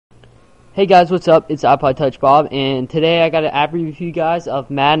Hey guys, what's up? It's iPod Touch Bob, and today I got an app review for you guys of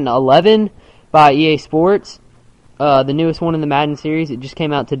Madden 11 by EA Sports, the newest one in the Madden series. It just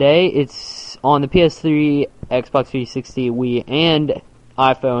came out today. It's on the PS3, Xbox 360, Wii, and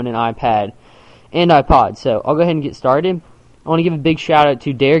iPhone and iPad and iPod. So I'll go ahead and get started. I want to give a big shout out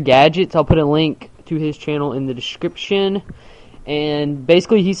to Dare Gadgets. I'll put a link to his channel in the description. And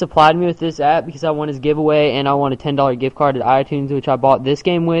basically he supplied me with this app because I won his giveaway and I won a $10 gift card at iTunes, which I bought this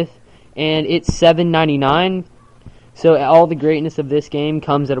game with. And it's $7.99, so all the greatness of this game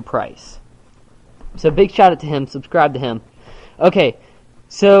comes at a price. So big shout out to him, subscribe to him. Okay,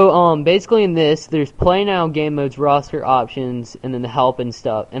 so basically in this, there's play now, game modes, roster options, and then the help and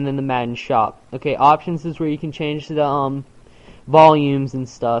stuff, and then the Madden shop. Okay, options is where you can change the volumes and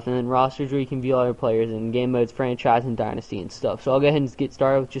stuff, and then rosters where you can view other players, and game modes, franchise, and dynasty and stuff. So I'll go ahead and get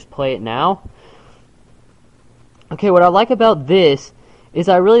started with just play it now. Okay, what I like about this is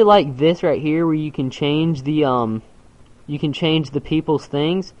I really like this right here where you can change the people's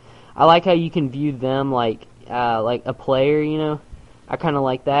things. I like how you can view them like a player, you know. I kind of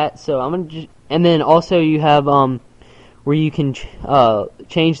like that. So I'm gonna just, and then also you have where you can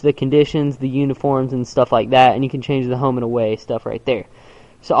change the conditions, the uniforms and stuff like that, and you can change the home and away stuff right there.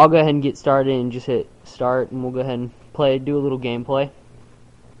 So I'll go ahead and get started and just hit start, and we'll go ahead and do a little gameplay.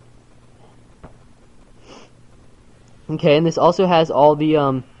 Okay, and this also has all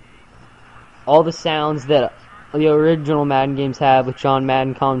the sounds that the original Madden games have with John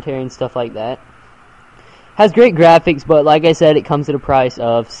Madden commentary and stuff like that. Has great graphics, but like I said, it comes at a price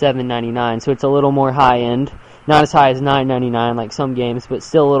of $7.99, so it's a little more high end. Not as high as $9.99 like some games, but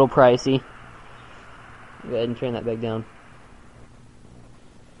still a little pricey. Go ahead and turn that back down.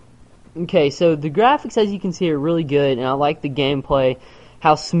 Okay, so the graphics, as you can see, are really good, and I like the gameplay,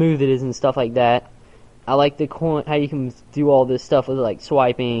 how smooth it is and stuff like that. I like how you can do all this stuff with like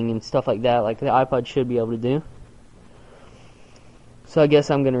swiping and stuff like that, like the iPod should be able to do. So I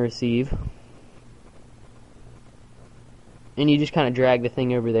guess I'm going to receive. And you just kind of drag the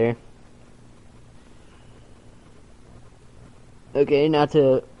thing over there. Okay, now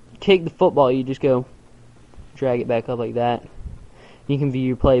to kick the football, you just go drag it back up like that. You can view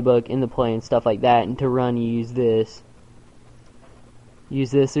your playbook in the play and stuff like that, and to run you use this.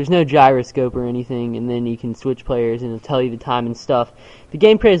 There's no gyroscope or anything, and then you can switch players and it'll tell you the time and stuff. The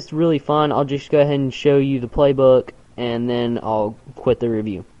gameplay is really fun. I'll just go ahead and show you the playbook and then I'll quit the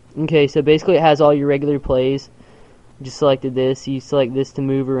review. Okay, so basically it has all your regular plays. Just selected this. You select this to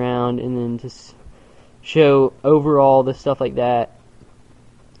move around and then just show overall the stuff like that.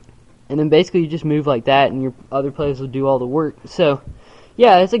 And then basically you just move like that and your other players will do all the work. So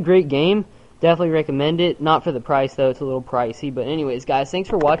yeah, it's a great game. Definitely recommend it. Not for the price, though. It's a little pricey. But anyways, guys, thanks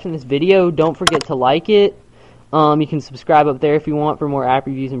for watching this video. Don't forget to like it. You can subscribe up there if you want for more app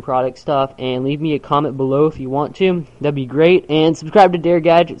reviews and product stuff. And leave me a comment below if you want to. That'd be great. And subscribe to Dare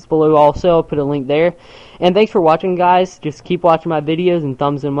Gadgets below also. I'll put a link there. And thanks for watching, guys. Just keep watching my videos and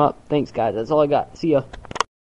thumbs them up. Thanks, guys. That's all I got. See ya.